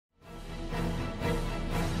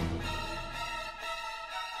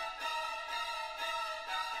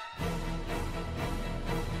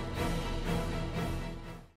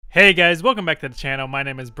Hey guys, welcome back to the channel. My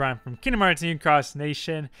name is Brian from Kingdom Hearts New Cross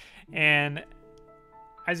Nation, and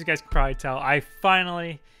as you guys can probably tell, I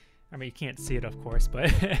mean you can't see it of course,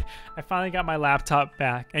 but I finally got my laptop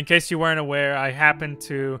back. In case you weren't aware, I happened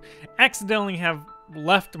to accidentally have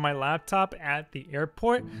left my laptop at the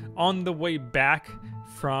airport on the way back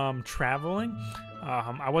from traveling.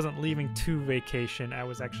 I wasn't leaving to vacation, I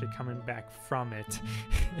was actually coming back from it.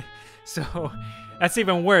 So that's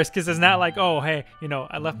even worse, because it's not like, oh, hey, you know,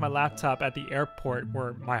 I left my laptop at the airport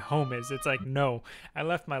where my home is. It's like, no, I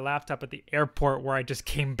left my laptop at the airport where I just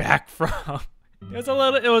came back from. It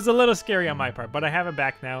was a little scary on my part, but I have it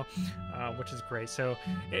back now, which is great. So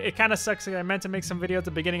it kind of sucks. I meant to make some video at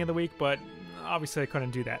the beginning of the week, but obviously I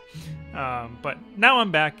couldn't do that. But now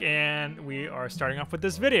I'm back, and we are starting off with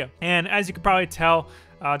this video. And as you can probably tell,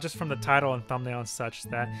 just from the title and thumbnail and such,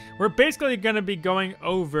 that we're basically going to be going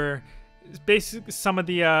over basically some of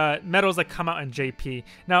the medals that come out in JP.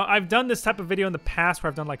 Now, I've done this type of video in the past where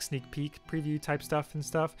I've done like sneak peek preview type stuff and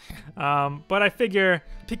stuff, but I figure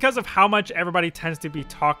because of how much everybody tends to be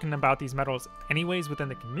talking about these medals anyways within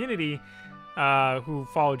the community, who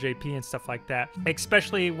follow JP and stuff like that,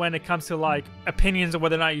 especially when it comes to like opinions of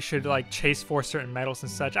whether or not you should like chase for certain medals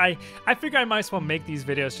and such, I figure I might as well make these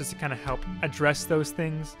videos just to kind of help address those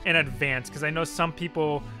things in advance, because I know some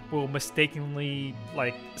people will mistakenly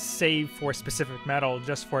like save for a specific medal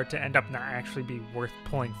just for it to end up not actually be worth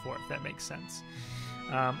pulling for, if that makes sense.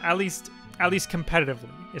 At least competitively,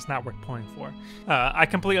 it's not worth pulling for. I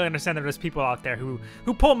completely understand that there's people out there who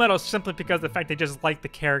pull medals simply because of the fact they just like the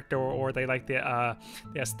character, or they like the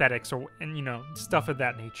aesthetics, and you know, stuff of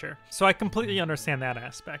that nature. So I completely understand that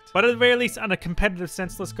aspect. But at the very least, on a competitive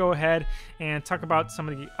sense, let's go ahead and talk about some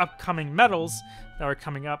of the upcoming medals that are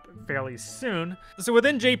coming up fairly soon. So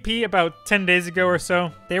within JP, about 10 days ago or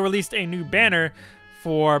so, they released a new banner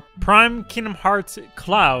for Prime Kingdom Hearts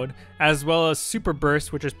Cloud, as well as Super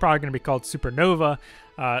Burst, which is probably going to be called Supernova,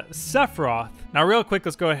 Sephiroth. Now real quick,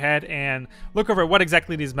 let's go ahead and look over what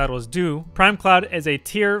exactly these medals do. Prime Cloud is a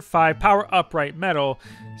tier 5 power upright medal,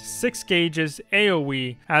 6 gauges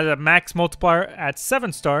AoE, has a max multiplier at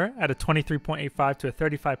 7-star at a 23.85 to a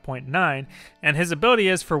 35.9, and his ability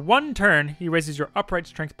is for 1 turn, he raises your upright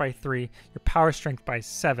strength by 3, your power strength by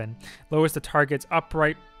 7, lowers the target's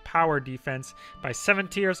upright power defense by 7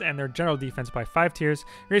 tiers and their general defense by 5 tiers,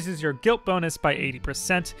 raises your guilt bonus by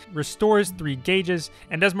 80%, restores 3 gauges,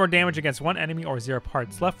 and does more damage against 1 enemy or 0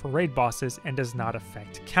 parts left for raid bosses, and does not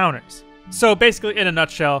affect counters. So basically, in a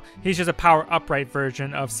nutshell, he's just a power upright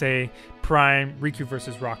version of, say, Prime Riku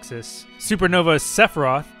versus Roxas. Supernova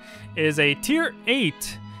Sephiroth is a tier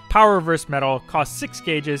 8 power reverse medal, costs 6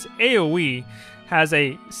 gauges, AoE, has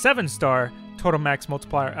a 7-star total max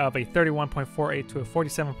multiplier of a 31.48 to a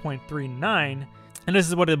 47.39, and this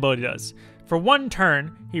is what the ability does. For 1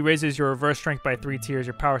 turn, he raises your reverse strength by 3 tiers,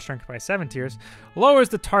 your power strength by 7 tiers, lowers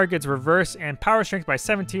the target's reverse and power strength by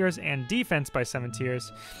 7 tiers and defense by 7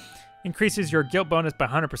 tiers, increases your guilt bonus by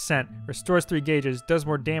 100%, restores 3 gauges, does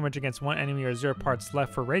more damage against 1 enemy or 0 parts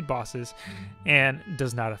left for raid bosses, and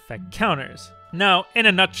does not affect counters. Now, in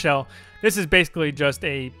a nutshell, this is basically just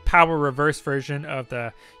a power reverse version of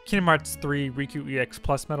the Kingdom Hearts 3 Riku EX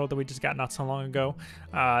Plus medal that we just got not so long ago.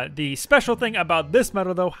 The special thing about this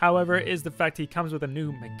medal, though, however, is the fact he comes with a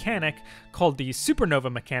new mechanic called the Supernova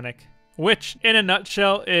mechanic, which, in a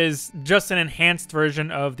nutshell, is just an enhanced version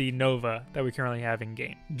of the Nova that we currently have in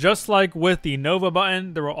game. Just like with the Nova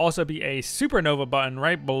button, there will also be a Supernova button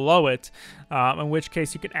right below it, in which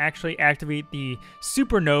case you can actually activate the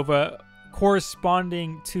Supernova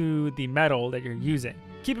corresponding to the medal that you're using.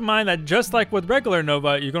 Keep in mind that just like with regular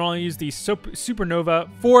Nova, you can only use the Supernova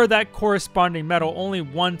for that corresponding medal only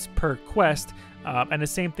once per quest, and the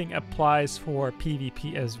same thing applies for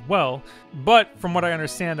PvP as well. But from what I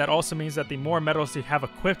understand, that also means that the more medals you have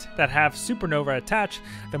equipped that have Supernova attached,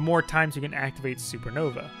 the more times you can activate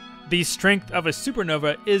Supernova. The strength of a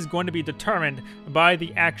Supernova is going to be determined by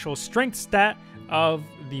the actual strength stat of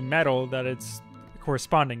the medal that it's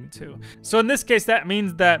corresponding to. So in this case, that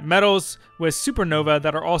means that medals with Supernova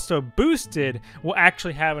that are also boosted will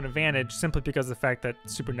actually have an advantage, simply because of the fact that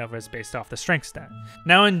Supernova is based off the strength stat.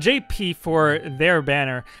 Now in JP, for their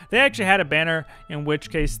banner, they actually had a banner in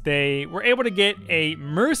which case they were able to get a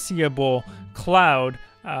Merciable Cloud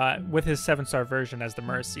with his 7-star version as the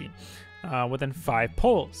Mercy, within 5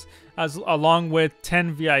 pulls, along with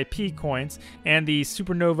 10 VIP coins, and the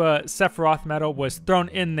Supernova Sephiroth medal was thrown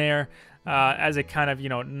in there as a kind of, you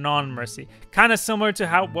know, non-mercy. Kind of similar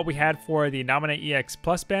to what we had for the Nominate EX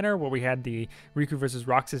Plus banner, where we had the Riku versus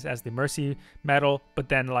Roxas as the mercy medal, but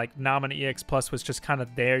then like Nominate EX Plus was just kind of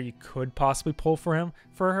there. You could possibly pull for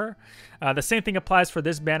her. The same thing applies for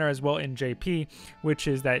this banner as well in JP, which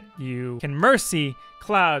is that you can mercy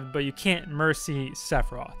Cloud, but you can't mercy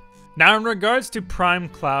Sephiroth. Now, in regards to Prime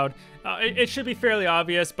Cloud, it should be fairly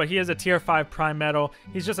obvious, but he is a tier 5 Prime medal.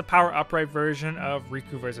 He's just a power upright version of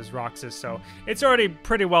Riku versus Roxas, so it's already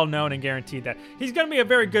pretty well known and guaranteed that he's going to be a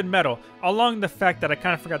very good medal, along the fact that I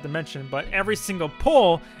kind of forgot to mention, but every single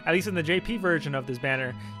pull, at least in the JP version of this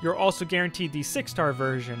banner, you're also guaranteed the 6-star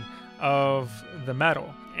version of the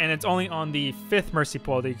medal. And it's only on the 5th Mercy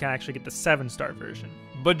pull that you can actually get the 7-star version.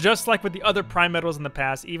 But just like with the other Prime medals in the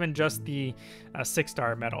past, even just the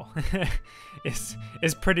 6-star medal is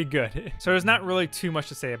pretty good. So there's not really too much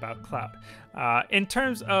to say about Cloud. In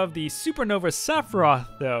terms of the Supernova Sephiroth,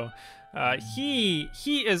 though, he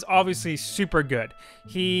is obviously super good.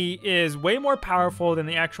 He is way more powerful than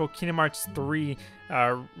the actual Kingdom Hearts 3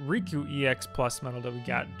 Riku EX Plus medal that we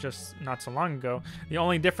got just not so long ago. The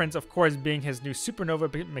only difference, of course, being his new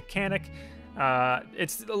Supernova mechanic.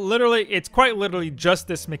 It's quite literally just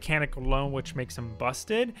this mechanic alone which makes him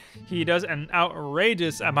busted. He does an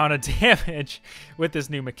outrageous amount of damage with this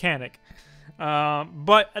new mechanic.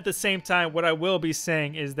 But at the same time, what I will be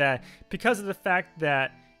saying is that because of the fact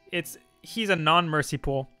that he's a non-mercy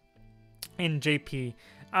pool in JP,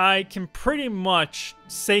 I can pretty much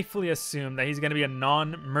safely assume that he's going to be a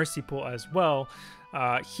non-mercy pool as well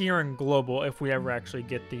here in Global if we ever actually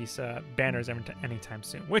get these banners anytime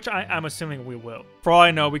soon, which I'm assuming we will. For all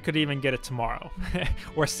I know, we could even get it tomorrow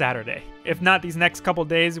or Saturday. If not these next couple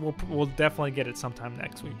days, we'll definitely get it sometime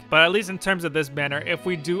next week. But at least in terms of this banner, if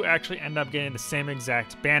we do actually end up getting the same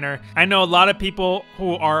exact banner, I know a lot of people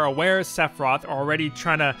who are aware of Sephiroth are already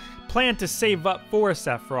trying to plan to save up for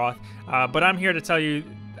Sephiroth, but I'm here to tell you,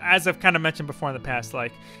 as I've kind of mentioned before in the past,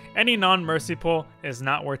 like, any non-mercy pull is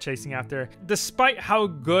not worth chasing after. Despite how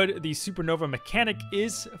good the Supernova mechanic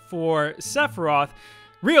is for Sephiroth,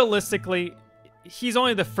 realistically, he's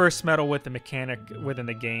only the first medal with the mechanic within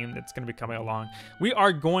the game that's going to be coming along. We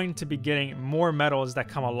are going to be getting more medals that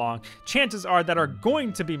come along. Chances are that are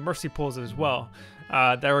going to be mercy pulls as well.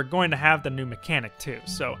 That are going to have the new mechanic too.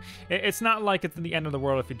 So it's not like it's the end of the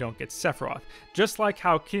world if you don't get Sephiroth. Just like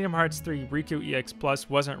how Kingdom Hearts 3 Riku EX Plus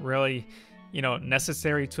wasn't really, you know,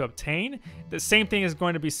 necessary to obtain, the same thing is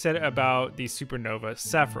going to be said about the Supernova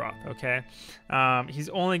Sephiroth, okay? He's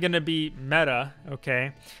only going to be meta,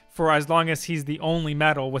 okay, for as long as he's the only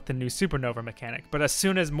medal with the new Supernova mechanic. But as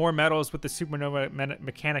soon as more medals with the Supernova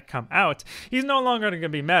mechanic come out, he's no longer going to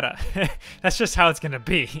be meta. That's just how it's going to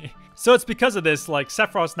be. So it's because of this, like,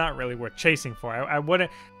 Sephiroth's not really worth chasing for. I wouldn't,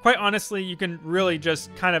 quite honestly, you can really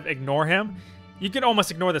just kind of ignore him. You can almost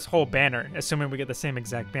ignore this whole banner, assuming we get the same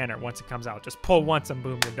exact banner once it comes out. Just pull once and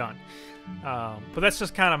boom, you're done. But that's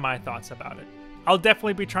just kind of my thoughts about it. I'll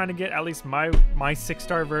definitely be trying to get at least my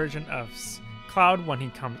 6-star version of Cloud when he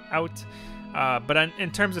comes out. But in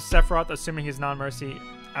terms of Sephiroth, assuming he's non-mercy,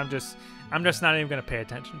 I'm just not even going to pay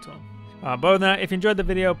attention to him. But other than that, if you enjoyed the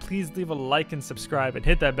video, please leave a like and subscribe and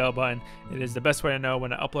hit that bell button. It is the best way to know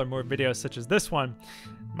when I upload more videos such as this one.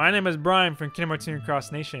 My name is Brian from Kingdom Hearts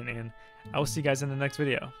Cross Nation, and I will see you guys in the next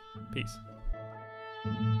video. Peace.